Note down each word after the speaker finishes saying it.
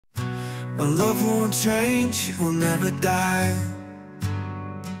My love won't change, it will never die.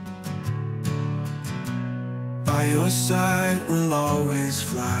 By your side we'll always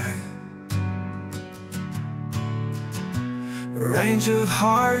fly. A range of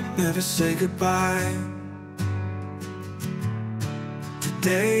heart, never say goodbye.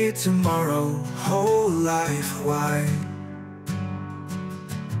 Today, tomorrow, whole life wide.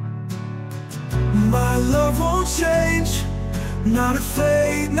 My love won't change, not a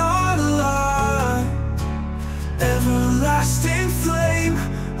fade, not a lie. Everlasting flame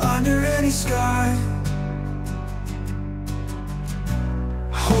under any sky.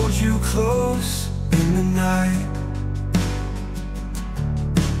 Hold you close in the night.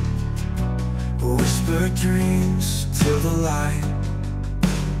 Whisper dreams till the light.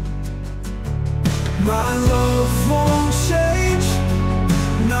 My love won't change,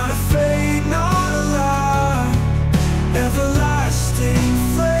 not a fade, not a lie. Everlasting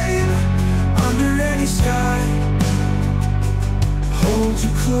flame under any sky. Hold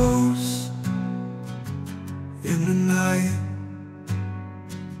you close in the night.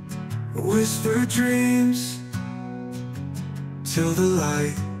 Whisper dreams till the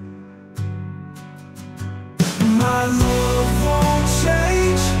light. My love won't change.